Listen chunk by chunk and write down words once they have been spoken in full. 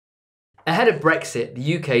Ahead of Brexit,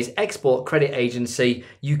 the UK's export credit agency,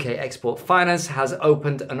 UK Export Finance, has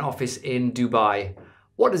opened an office in Dubai.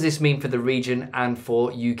 What does this mean for the region and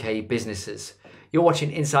for UK businesses? You're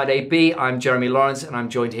watching Inside AB. I'm Jeremy Lawrence and I'm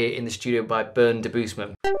joined here in the studio by Bernd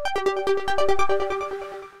Debusmann.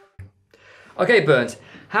 Okay, Bernd,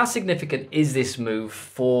 how significant is this move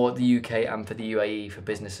for the UK and for the UAE for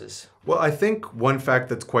businesses? Well, I think one fact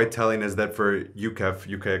that's quite telling is that for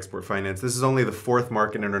UKEF, UK Export Finance, this is only the fourth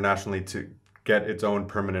market internationally to get its own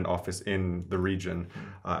permanent office in the region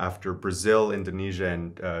after Brazil, Indonesia,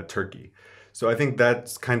 and Turkey. So I think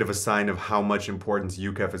that's kind of a sign of how much importance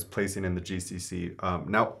UKEF is placing in the GCC.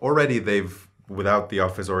 Now, already without the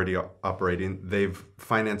office already operating, they've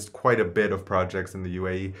financed quite a bit of projects in the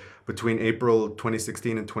UAE. Between April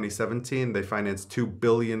 2016 and 2017, they financed £2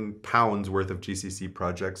 billion worth of GCC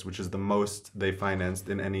projects, which is the most they financed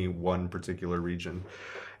in any one particular region.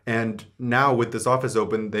 And now with this office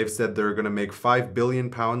open, they've said they're going to make £5 billion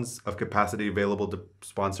of capacity available to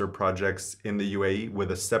sponsor projects in the UAE,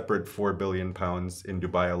 with a separate £4 billion in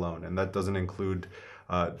Dubai alone. And that doesn't include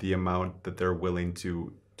the amount that they're willing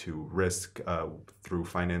to risk through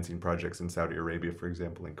financing projects in Saudi Arabia, for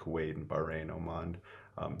example, in Kuwait and Bahrain, Oman.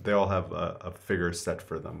 They all have a figure set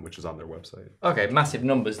for them, which is on their website. Okay, massive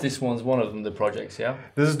numbers. This one's one of them, the projects, yeah?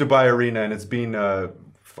 This is Dubai Arena, and it's been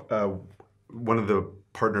one of the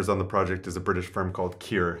partners on the project is a British firm called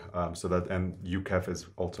Kier, and UKEF has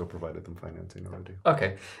also provided them financing already.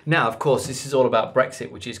 Okay. Now, of course, this is all about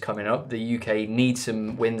Brexit, which is coming up. The UK needs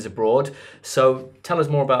some wins abroad. So tell us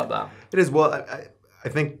more about that. It is. Well, I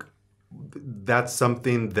think that's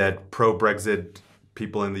something that pro-Brexit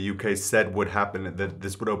people in the UK said would happen, that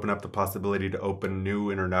this would open up the possibility to open new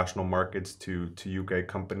international markets to UK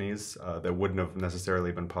companies that wouldn't have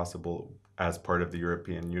necessarily been possible as part of the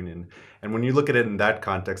European Union. And when you look at it in that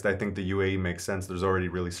context, I think the UAE makes sense. There's already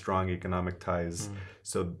really strong economic ties.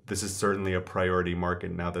 So this is certainly a priority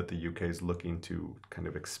market now that the UK is looking to kind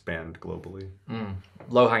of expand globally.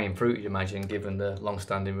 Low-hanging fruit, you'd imagine, given the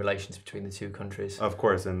long-standing relations between the two countries. Of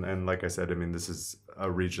course, and like I said, I mean, this is a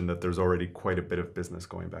region that there's already quite a bit of business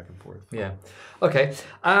going back and forth. Yeah. Okay.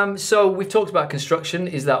 So we've talked about construction.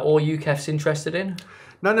 Is that all UKEF's interested in?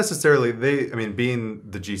 Not necessarily. Being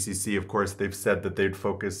the GCC, of course, they've said that they'd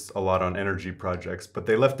focus a lot on energy projects, but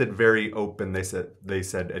they left it very open. They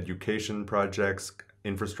said education projects,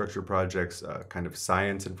 infrastructure projects, kind of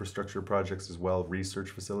science infrastructure projects as well,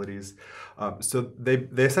 research facilities. So they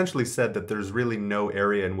essentially said that there's really no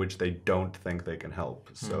area in which they don't think they can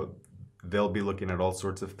help. So they'll be looking at all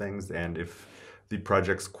sorts of things, and if the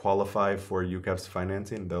projects qualify for UKEF's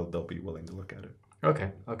financing, they'll be willing to look at it.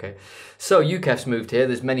 Okay. So UKEF's moved here.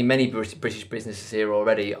 There's many British businesses here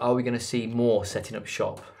already. Are we going to see more setting up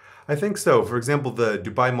shop? I think so. For example, the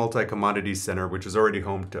Dubai Multi-Commodities Center, which is already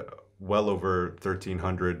home to well over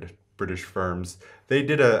 1,300 British firms, they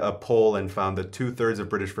did a poll and found that 2/3 of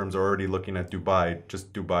British firms are already looking at Dubai,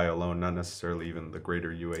 just Dubai alone, not necessarily even the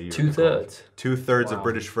greater UAE. 2/3? 2/3 of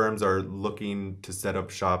British firms are looking to set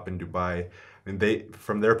up shop in Dubai. And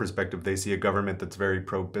from their perspective, they see a government that's very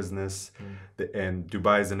pro-business, and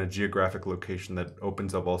Dubai is in a geographic location that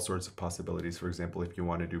opens up all sorts of possibilities. For example, if you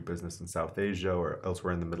want to do business in South Asia or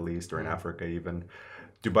elsewhere in the Middle East or in Africa even,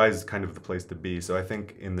 Dubai is kind of the place to be. So I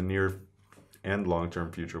think in the near and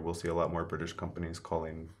long-term future, we'll see a lot more British companies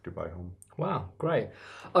calling Dubai home. Wow, great.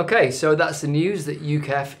 Okay, so that's the news that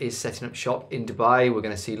UKEF is setting up shop in Dubai. We're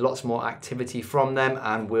going to see lots more activity from them,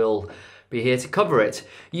 and we'll be here to cover it.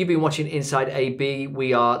 You've been watching Inside AB.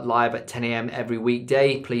 We are live at 10 AM every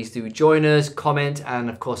weekday. Please do join us, comment, and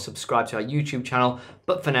of course subscribe to our YouTube channel.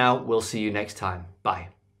 But for now, we'll see you next time. Bye.